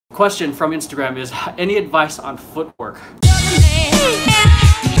question from Instagram is, any advice on footwork? So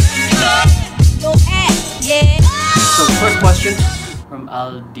the first question from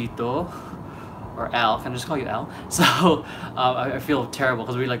Aldito, or Al, can I just call you Al? So I feel terrible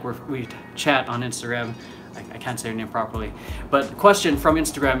because we chat on Instagram. I can't say your name properly. But the question from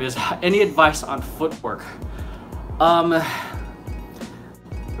Instagram is, any advice on footwork? I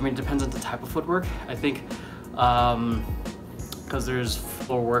mean, it depends on the type of footwork. I think because there's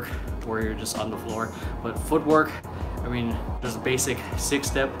floor work where you're just on the floor, but footwork, I mean, there's a basic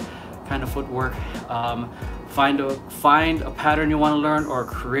 6-step kind of footwork. Find a pattern you want to learn, or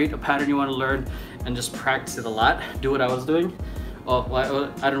create a pattern you want to learn, and just practice it a lot. Do what I was doing. Oh,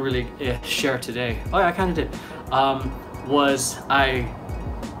 well, I didn't really share today. Oh yeah, I kind of did. Was I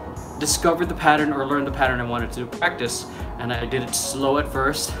discovered the pattern or learned the pattern I wanted to practice, and I did it slow at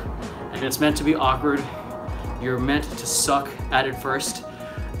first, and it's meant to be awkward. You're meant to suck at it first,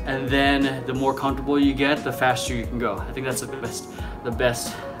 and then the more comfortable you get, the faster you can go. I think that's the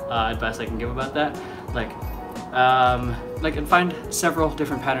best advice I can give about that. And find several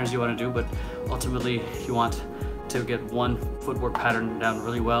different patterns you want to do, but ultimately you want to get one footwork pattern down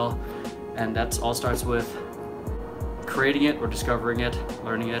really well, and that all starts with creating it or discovering it,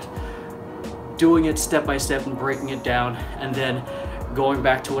 learning it, doing it step by step and breaking it down, and then going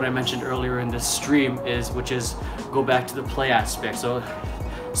back to what I mentioned earlier in this stream, which is go back to the play aspect. So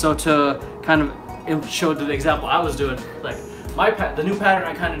to kind of show the example I was doing, like the new pattern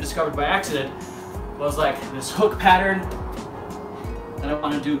I kind of discovered by accident was like this hook pattern, and I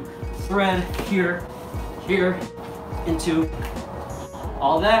want to do thread here into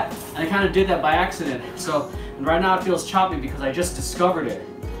all that, and I kind of did that by accident. So and right now it feels choppy because I just discovered it,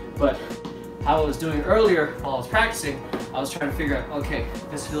 but how I was doing earlier while I was practicing, I was trying to figure out, okay,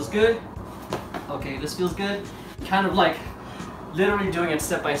 this feels good, okay, this feels good, kind of like literally doing it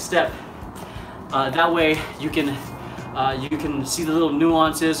step by step. That way you can see the little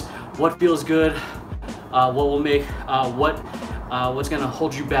nuances, what feels good, what will make what's gonna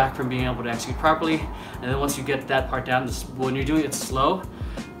hold you back from being able to execute properly. And then once you get that part down, when you're doing it slow,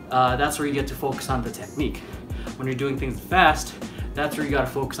 that's where you get to focus on the technique. When you're doing things fast, that's where you gotta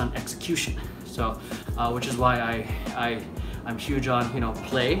focus on execution. So, which is why I'm huge on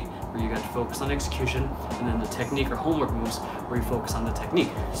play, where you got to focus on execution, and then the technique or homework moves where you focus on the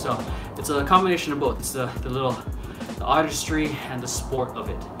technique. So it's a combination of both. It's the artistry and the sport of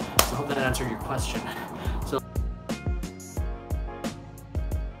it. So I hope that answered your question.